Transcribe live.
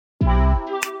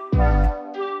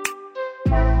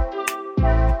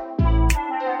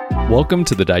Welcome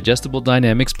to the Digestible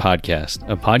Dynamics Podcast,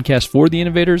 a podcast for the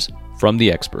innovators from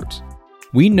the experts.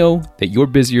 We know that you're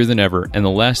busier than ever, and the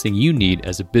last thing you need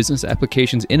as a business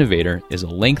applications innovator is a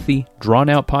lengthy,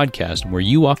 drawn-out podcast where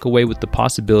you walk away with the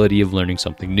possibility of learning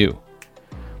something new.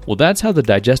 Well, that's how the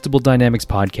Digestible Dynamics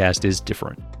Podcast is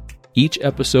different. Each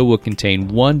episode will contain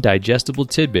one digestible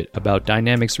tidbit about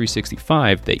Dynamics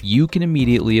 365 that you can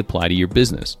immediately apply to your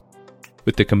business.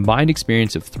 With the combined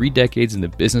experience of 3 decades in the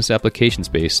business application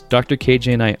space, Dr.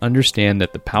 KJ and I understand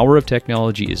that the power of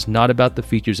technology is not about the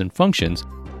features and functions,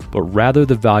 but rather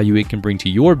the value it can bring to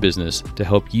your business to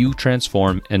help you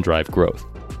transform and drive growth.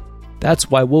 That's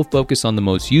why we'll focus on the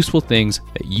most useful things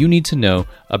that you need to know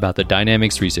about the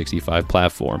Dynamics 365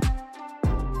 platform.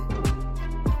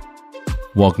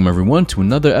 Welcome everyone to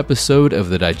another episode of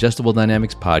the Digestible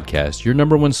Dynamics Podcast, your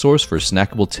number one source for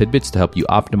snackable tidbits to help you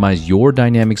optimize your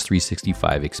Dynamics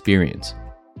 365 experience.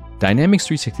 Dynamics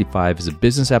 365 is a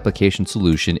business application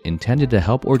solution intended to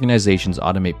help organizations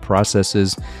automate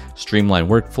processes, streamline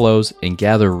workflows, and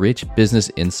gather rich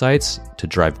business insights to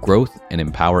drive growth and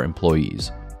empower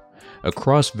employees.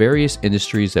 Across various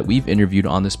industries that we've interviewed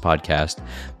on this podcast,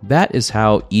 that is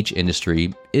how each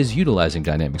industry is utilizing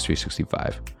Dynamics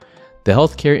 365. The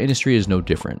healthcare industry is no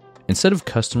different. Instead of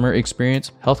customer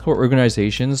experience, healthcare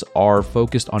organizations are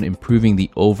focused on improving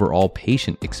the overall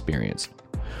patient experience.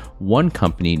 One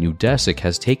company, NeuCare,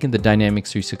 has taken the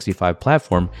Dynamics 365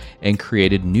 platform and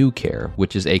created NeuCare,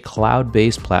 which is a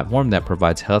cloud-based platform that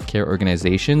provides healthcare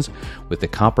organizations with a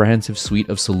comprehensive suite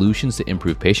of solutions to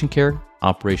improve patient care,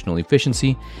 operational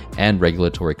efficiency, and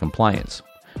regulatory compliance.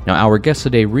 Now, our guest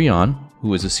today, Rian,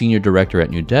 who is a senior director at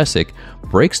NeuCare,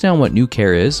 breaks down what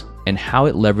NeuCare is and how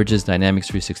it leverages Dynamics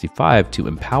 365 to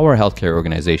empower healthcare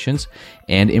organizations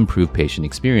and improve patient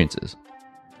experiences.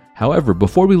 However,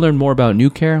 before we learn more about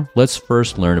NeuCare, let's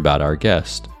first learn about our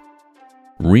guest.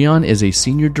 Rian is a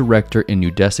senior director in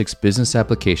NeuCare's business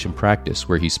application practice,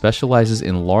 where he specializes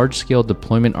in large-scale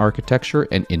deployment architecture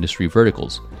and industry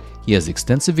verticals. He has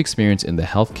extensive experience in the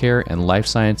healthcare and life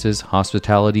sciences,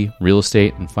 hospitality, real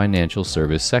estate, and financial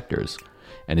service sectors,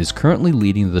 and is currently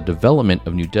leading the development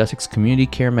of NeuCare's community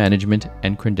care management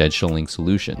and credentialing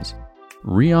solutions.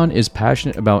 Rian is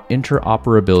passionate about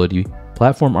interoperability,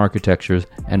 platform architectures,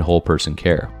 and whole person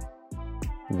care.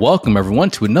 Welcome everyone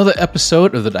to another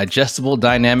episode of the Digestible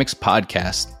Dynamics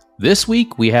Podcast. This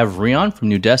week we have Rian from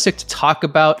NeuCare to talk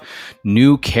about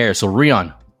NeuCare. So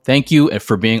Rian, thank you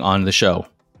for being on the show.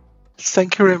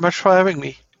 Thank you very much for having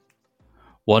me.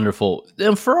 Wonderful.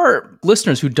 And for our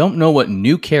listeners who don't know what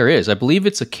NeuCare is, I believe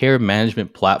it's a care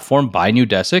management platform by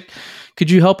NeuCare. Could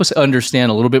you help us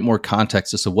understand a little bit more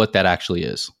context as to what that actually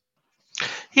is?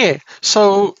 Yeah.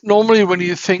 So normally when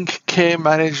you think care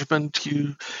management,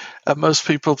 most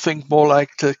people think more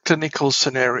like the clinical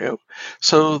scenario.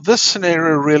 So this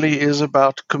scenario really is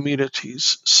about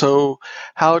communities. So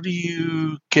how do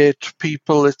you get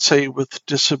people, let's say, with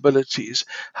disabilities?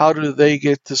 How do they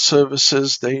get the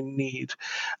services they need?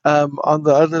 On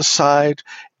the other side,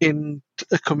 in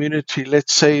a community,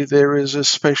 let's say there is a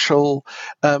special,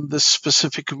 this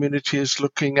specific community is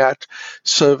looking at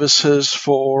services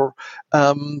for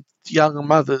young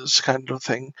mothers kind of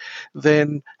thing,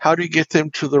 then how do you get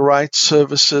them to the right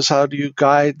services? How do you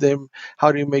guide them?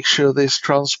 How do you make sure there's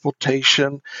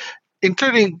transportation,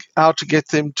 including how to get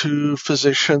them to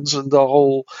physicians and the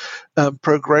whole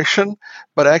progression,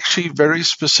 but actually very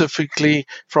specifically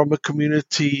from a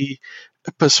community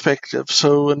perspective.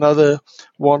 So another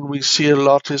one we see a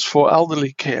lot is for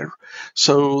elderly care.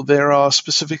 So there are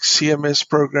specific CMS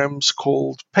programs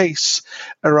called PACE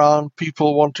around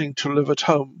people wanting to live at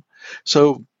home.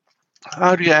 So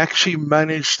how do you actually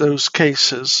manage those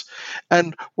cases?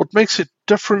 And what makes it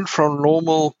different from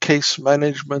normal case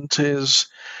management is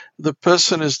the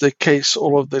person is their case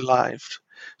all of their life.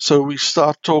 So we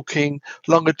start talking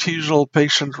longitudinal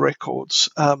patient records.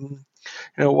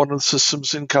 One of the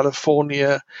systems in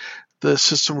California, the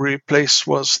system we replaced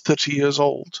was 30 years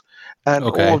old. And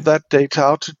all of that data,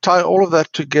 how to tie all of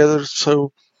that together,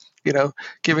 so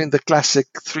giving the classic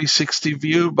 360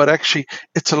 view, but actually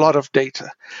it's a lot of data.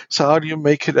 So how do you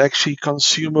make it actually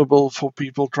consumable for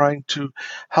people trying to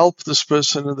help this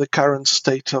person in the current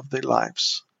state of their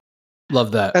lives?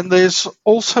 Love that. And there's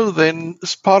also then,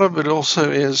 as part of it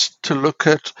also is to look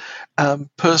at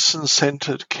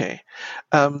person-centered care.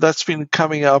 That's been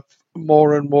coming up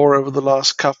more and more over the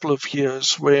last couple of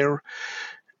years, where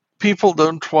people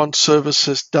don't want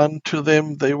services done to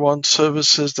them. They want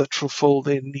services that fulfill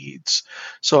their needs.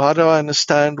 So how do I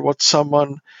understand what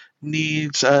someone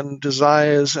needs and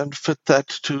desires and fit that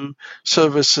to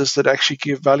services that actually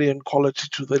give value and quality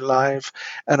to their life?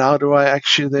 And how do I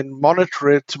actually then monitor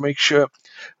it to make sure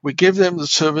we give them the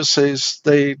services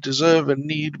they deserve and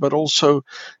need, but also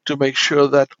to make sure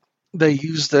that they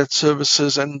use that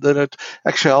services and that it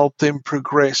actually help them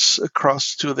progress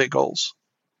across to their goals.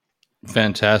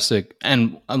 Fantastic.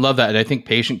 And I love that. And I think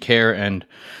patient care and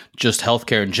just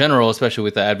healthcare in general, especially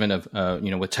with the advent of,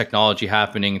 with technology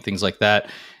happening and things like that,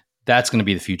 that's going to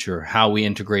be the future, how we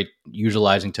integrate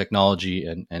utilizing technology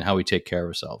and how we take care of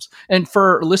ourselves. And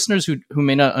for listeners who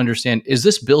may not understand, is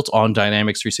this built on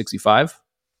Dynamics 365?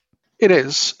 It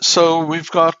is. So we've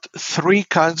got three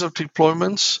kinds of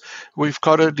deployments. We've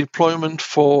got a deployment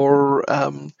for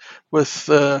with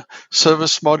the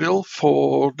service module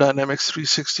for Dynamics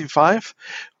 365.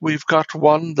 We've got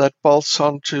one that bolts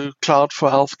onto Cloud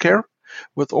for Healthcare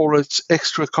with all its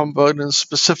extra components,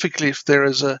 specifically if there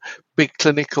is a big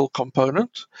clinical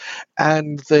component.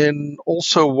 And then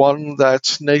also one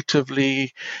that's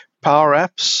natively Power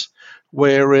Apps,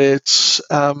 where it's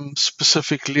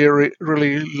specifically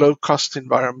really low cost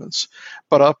environments.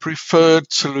 But our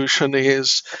preferred solution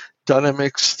is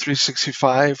Dynamics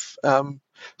 365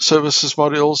 services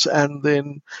modules and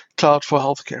then Cloud for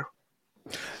Healthcare.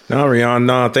 No, Rian,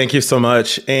 no, thank you so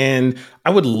much. And I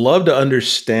would love to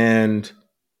understand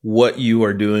what you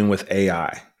are doing with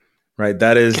AI, right?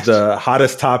 That is Yes. the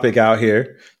hottest topic out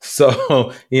here.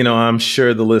 So, I'm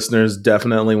sure the listeners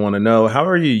definitely want to know, how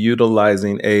are you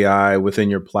utilizing AI within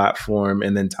your platform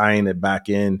and then tying it back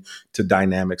in to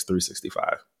Dynamics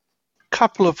 365?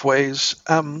 Couple of ways.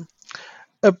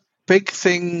 A big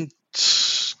thing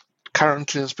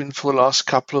currently has been for the last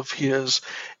couple of years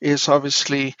is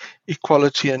obviously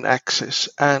equality and access.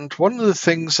 And one of the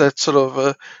things that's sort of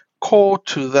a core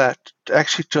to that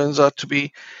actually turns out to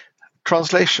be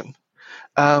translation.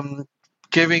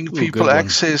 Giving people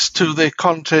access to their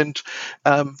content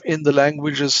in the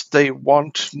languages they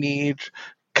want, need,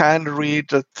 can read,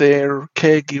 that their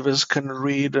caregivers can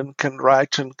read and can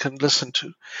write and can listen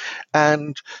to.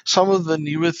 And some of the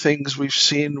newer things we've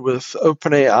seen with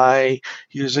OpenAI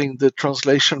using the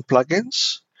translation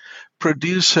plugins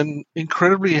produce an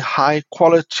incredibly high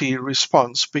quality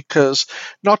response, because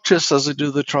not just does it do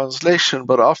the translation,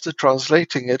 but after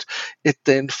translating it, it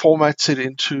then formats it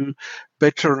into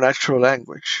better natural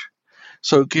language.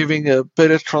 So giving a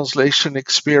better translation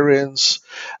experience.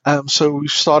 So we've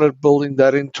started building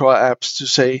that into our apps to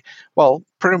say, well,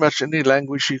 pretty much any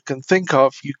language you can think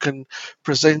of, you can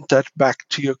present that back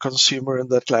to your consumer in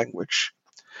that language.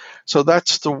 So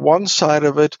that's the one side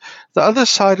of it. The other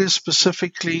side is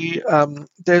specifically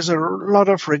there's a lot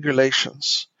of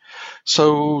regulations.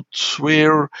 So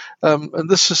we're, and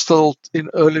this is still in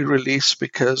early release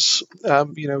because,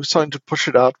 we're starting to push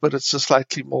it out, but it's a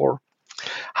slightly more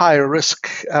higher risk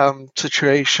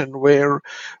situation where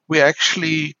we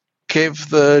actually give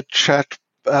the chat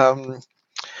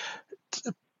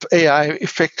AI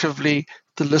effectively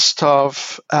the list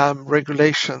of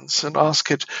regulations and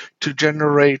ask it to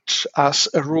generate us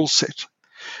a rule set.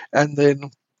 And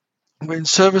then when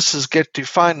services get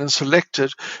defined and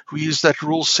selected, we use that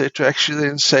rule set to actually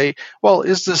then say, well,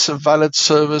 is this a valid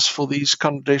service for these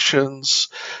conditions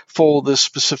for the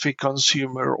specific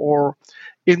consumer, or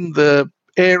in the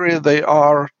area they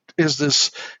are, is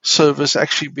this service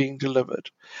actually being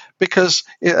delivered? Because,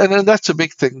 and that's a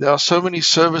big thing, there are so many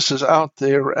services out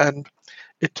there, and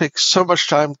it takes so much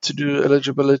time to do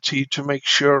eligibility to make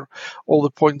sure all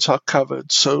the points are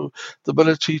covered. So the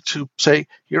ability to say,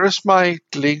 here is my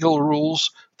legal rules,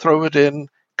 throw it in,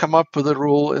 come up with a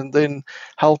rule, and then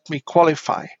help me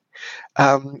qualify,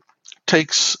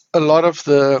 takes a lot of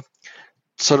the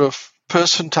sort of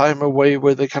person time away,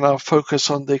 where they can now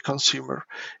focus on their consumer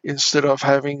instead of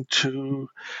having to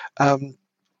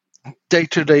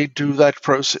day-to-day do that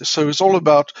process. So it's all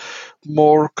about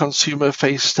more consumer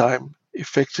face time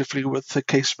effectively with the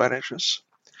case managers.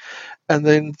 And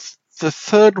then the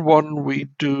third one we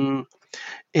do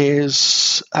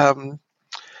is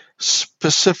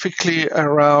specifically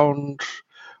around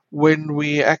when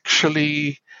we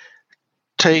actually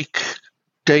take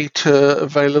data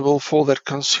available for that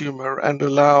consumer and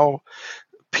allow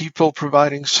people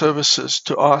providing services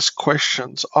to ask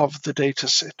questions of the data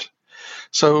set.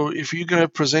 So if you're going to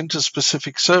present a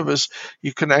specific service,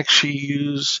 you can actually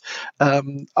use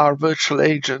our virtual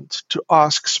agent to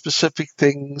ask specific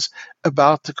things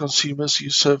about the consumers you're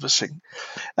servicing.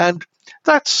 And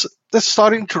that's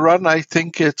starting to run. I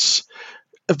think it's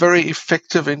a very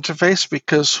effective interface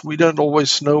because we don't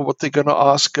always know what they're going to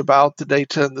ask about the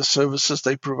data and the services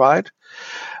they provide.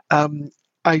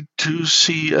 I do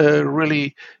see a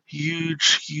really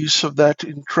huge use of that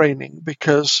in training,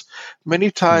 because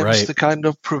many times Right. the kind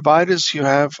of providers you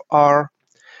have are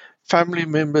family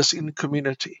members in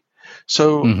community.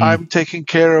 So Hmm. I'm taking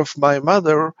care of my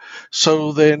mother.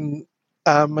 So then,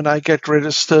 and I get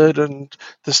registered, and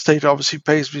the state obviously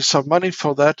pays me some money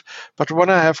for that. But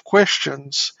when I have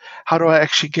questions, how do I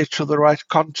actually get to the right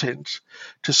content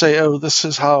to say, oh, this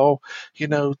is how,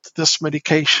 this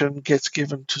medication gets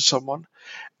given to someone?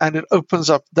 And it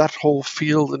opens up that whole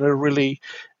field in a really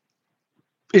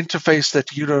interface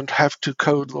that you don't have to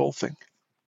code the whole thing.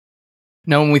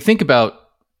 Now, when we think about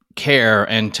care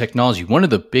and technology, one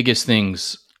of the biggest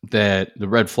things that the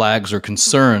red flags or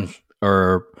concerns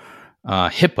are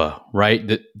HIPAA, right?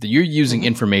 That you're using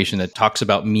information that talks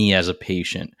about me as a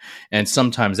patient. And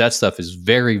sometimes that stuff is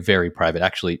very, very private.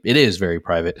 Actually, it is very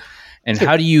private. And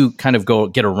how do you kind of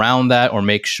get around that or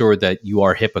make sure that you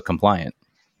are HIPAA compliant?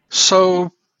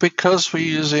 So because we're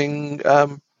using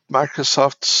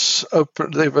Microsoft's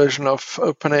their version of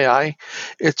OpenAI,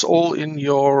 it's all in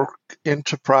your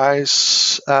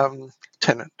enterprise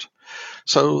tenant.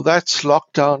 So that's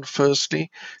locked down,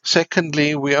 firstly.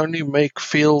 Secondly, we only make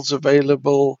fields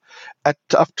available at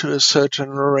up to a certain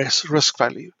risk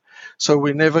value. So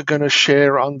we're never going to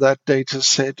share on that data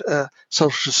set a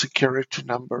social security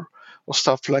number or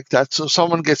stuff like that. So if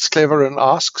someone gets clever and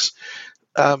asks,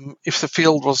 if the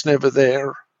field was never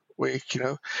there, we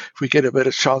get a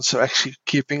better chance of actually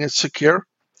keeping it secure.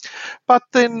 But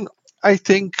then I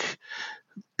think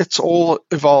it's all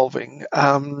evolving.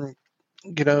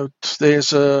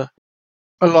 There's a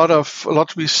lot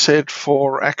to be said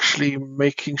for actually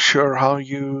making sure how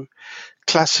you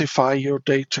classify your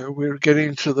data. We're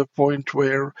getting to the point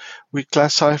where we're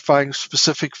classifying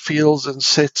specific fields and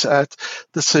sets at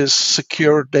this is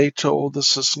secure data or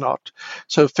this is not.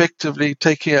 So effectively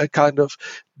taking a kind of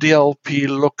DLP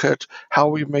look at how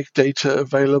we make data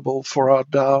available for our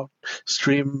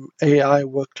downstream AI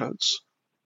workloads.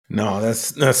 No,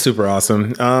 that's super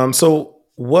awesome. So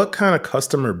what kind of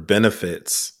customer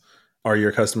benefits are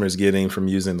your customers getting from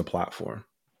using the platform?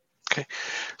 Okay,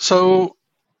 so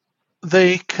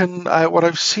they can. What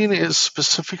I've seen is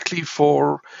specifically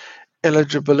for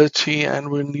eligibility and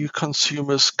when new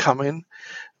consumers come in,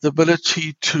 the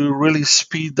ability to really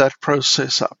speed that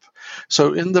process up.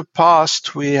 So in the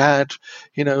past, we had,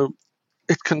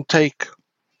 it can take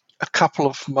a couple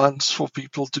of months for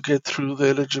people to get through the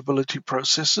eligibility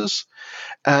processes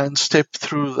and step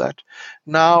through that.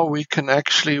 Now we can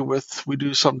actually, we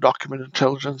do some document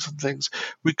intelligence and things,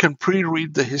 we can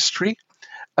pre-read the history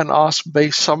and ask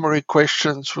base summary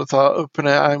questions with our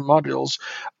OpenAI modules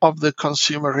of the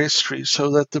consumer history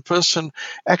so that the person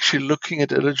actually looking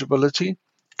at eligibility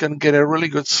can get a really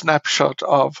good snapshot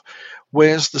of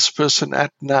where's this person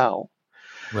at now.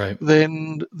 Right.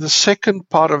 Then the second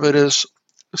part of it is,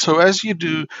 so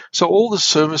all the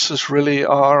services really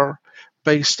are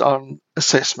based on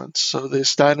assessments. So there's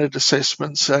standard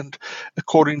assessments, and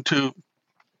according to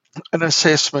an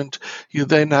assessment, you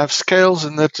then have scales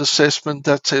in that assessment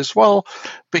that says, well,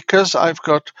 because I've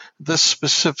got this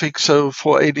specific, so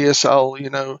for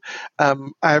ADSL, I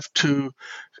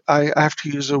have to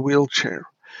use a wheelchair.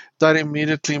 That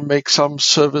immediately makes some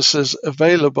services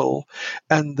available,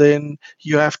 and then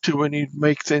you have to, when you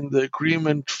make then the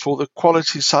agreement for the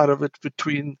quality side of it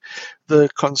between the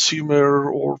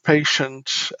consumer or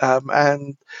patient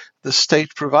and the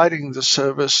state providing the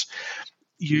service,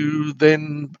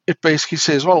 it basically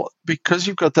says, well, because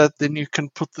you've got that, then you can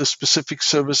put the specific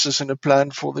services in a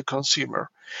plan for the consumer.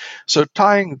 So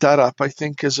tying that up, I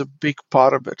think, is a big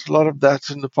part of it. A lot of that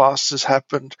in the past has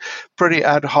happened pretty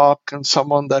ad hoc, and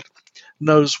someone that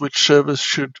knows which service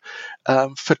should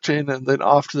fit in, and then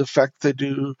after the fact they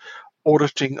do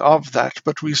auditing of that.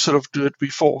 But we sort of do it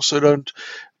before, so don't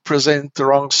present the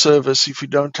wrong service if you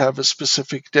don't have a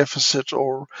specific deficit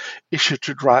or issue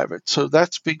to drive it. So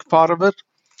that's a big part of it.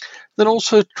 Then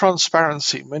also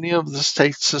transparency. Many of the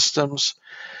state systems,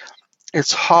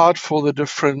 it's hard for the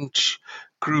different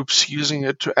groups using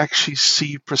it to actually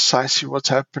see precisely what's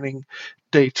happening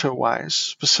data-wise,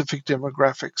 specific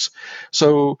demographics.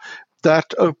 So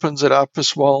that opens it up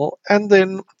as well. And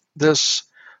then this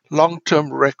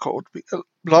long-term record. A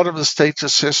lot of the state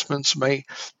assessments may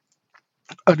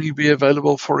only be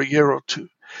available for a year or two.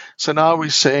 So now we're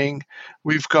saying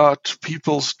we've got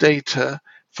people's data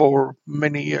for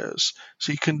many years.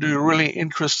 So you can do really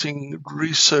interesting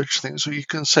research things. So you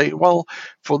can say, well,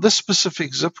 for this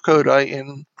specific zip code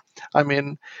I'm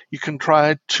in, you can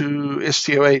try to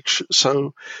STOH,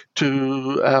 so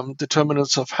to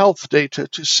determinants of health data,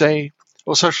 to say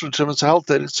or social determinants of health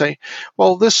data to say,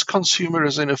 well, this consumer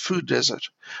is in a food desert,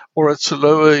 or it's a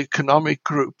lower economic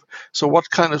group. So what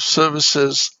kind of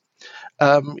services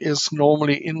is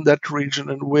normally in that region,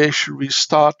 and where should we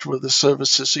start with the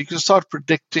services? So you can start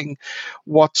predicting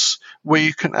where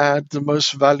you can add the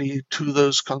most value to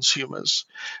those consumers.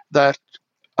 That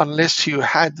unless you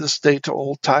had this data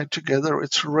all tied together,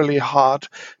 it's really hard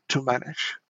to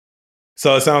manage.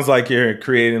 So it sounds like you're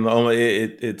creating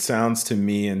it sounds to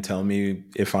me, and tell me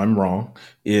if I'm wrong,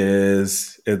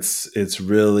 it's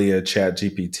really a chat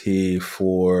GPT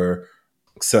for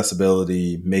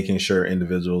accessibility, making sure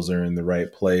individuals are in the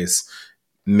right place,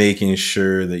 making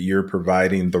sure that you're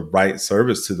providing the right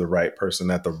service to the right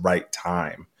person at the right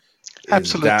time.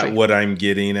 Absolutely. Is that what I'm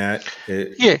getting at?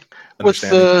 Yeah, with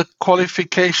the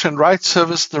qualification, right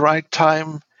service, the right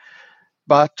time,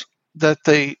 but that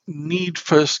they need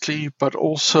firstly, but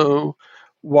also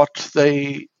what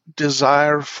they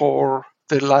desire for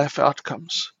their life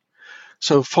outcomes.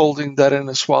 So folding that in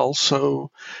as well. So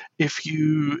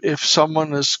if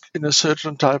someone is in a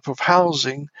certain type of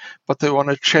housing, but they want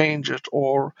to change it,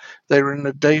 or they're in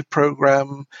a day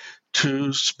program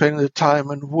to spend the time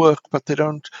and work, but they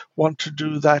don't want to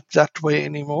do that way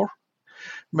anymore,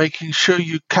 making sure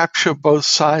you capture both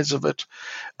sides of it.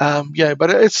 But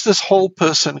it's this whole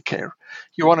person care.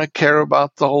 You want to care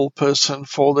about the whole person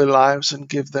for their lives and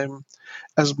give them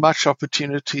as much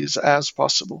opportunities as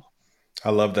possible.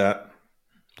 I love that.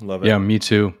 Love it. Yeah, me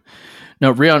too.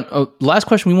 Now, Rian, last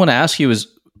question we want to ask you is,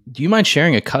 do you mind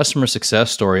sharing a customer success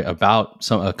story about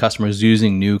some customers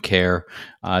using NeuCare,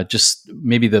 just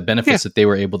maybe the benefits that they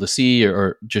were able to see,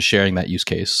 or just sharing that use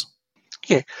case?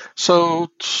 Yeah. So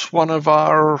one of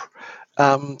our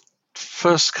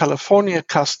first California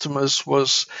customers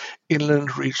was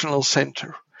Inland Regional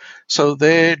Center. So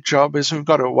their job is, we've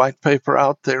got a white paper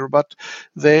out there, but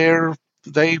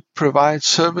they provide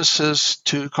services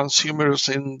to consumers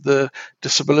in the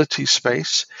disability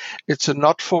space. It's a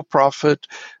not-for-profit.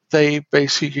 They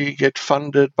basically get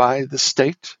funded by the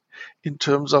state in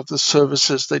terms of the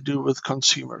services they do with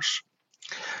consumers.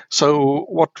 So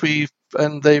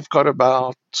they've got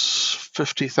about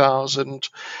 50,000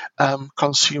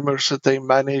 consumers that they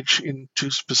manage in 2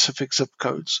 specific zip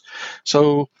codes.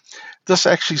 So this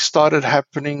actually started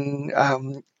happening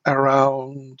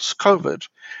around COVID,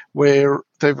 where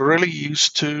they were really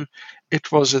used to,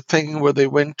 it was a thing where they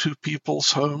went to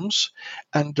people's homes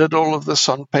and did all of this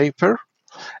on paper,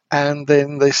 and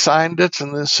then they signed it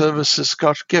and the services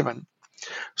got given.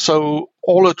 So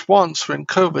all at once, when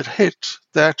COVID hit,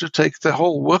 they had to take the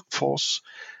whole workforce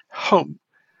home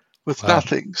with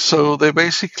nothing. So they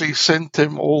basically sent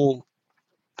them all,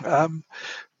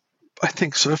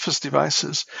 Surface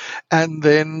devices. And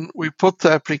then we put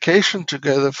the application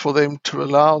together for them to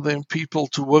allow them people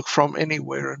to work from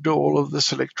anywhere and do all of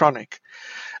this electronic.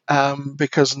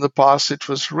 Because in the past, it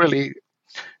was really,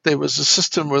 there was a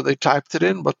system where they typed it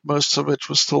in, but most of it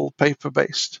was still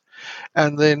paper-based.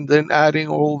 And then adding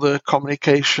all the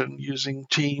communication using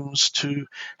Teams to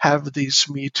have these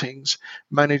meetings,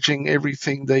 managing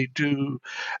everything they do,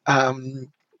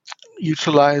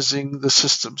 utilizing the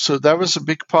system. So that was a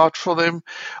big part for them.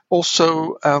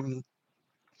 Also,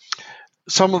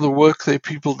 some of the work that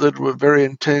people did were very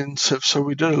intensive. So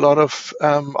we did a lot of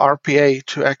RPA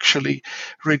to actually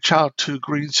reach out to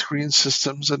green screen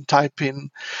systems and type in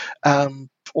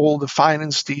all the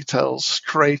finance details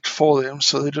straight for them,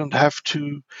 so they don't have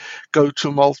to go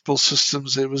to multiple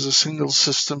systems. There was a single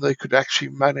system they could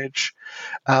actually manage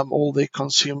all their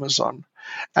consumers on.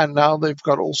 And now they've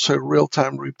got also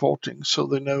real-time reporting, so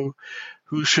they know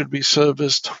who should be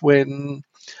serviced when,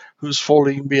 who's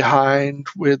falling behind,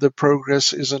 where the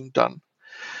progress isn't done.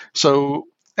 So,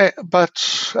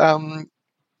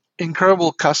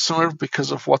 incredible customer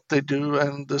because of what they do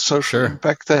and the social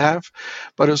impact they have.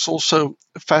 But it's also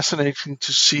fascinating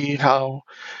to see how,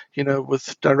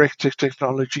 with direct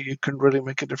technology, you can really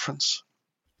make a difference.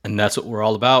 And that's what we're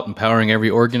all about, empowering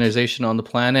every organization on the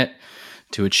planet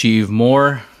to achieve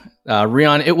more.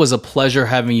 Rian, it was a pleasure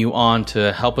having you on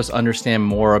to help us understand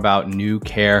more about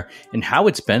NeuCare and how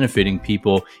it's benefiting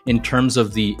people in terms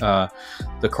of the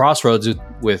crossroads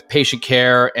with patient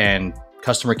care and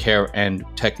customer care and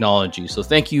technology. So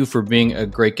thank you for being a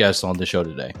great guest on the show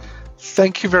today.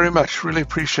 Thank you very much. Really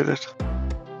appreciate it.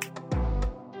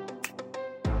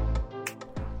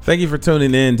 Thank you for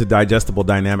tuning in to Digestible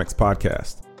Dynamics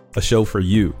Podcast, a show for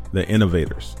you, the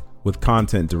innovators, with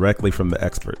content directly from the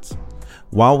experts.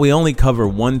 While we only cover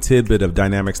one tidbit of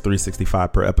Dynamics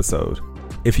 365 per episode,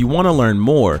 if you want to learn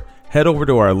more, head over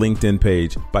to our LinkedIn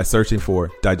page by searching for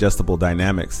Digestible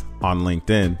Dynamics on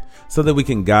LinkedIn so that we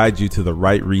can guide you to the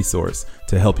right resource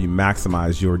to help you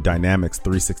maximize your Dynamics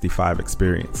 365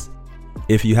 experience.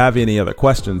 If you have any other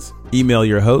questions, email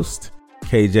your host,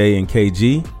 KJ and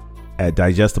KG, at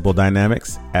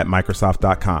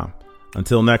digestibledynamics@microsoft.com.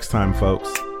 Until next time, folks.